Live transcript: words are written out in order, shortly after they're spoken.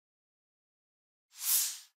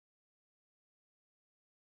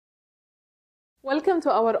Welcome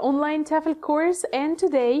to our online TEFL course, and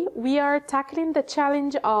today we are tackling the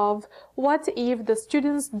challenge of what if the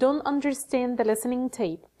students don't understand the listening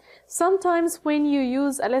tape. Sometimes when you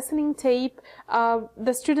use a listening tape,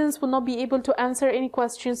 the students will not be able to answer any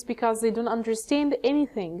questions because they don't understand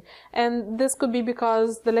anything. And this could be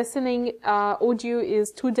because the listening audio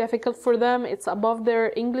is too difficult for them, it's above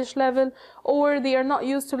their English level, or they are not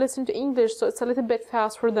used to listen to English, so it's a little bit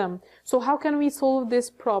fast for them. So how can we solve this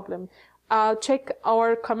problem? Check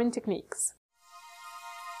our common techniques.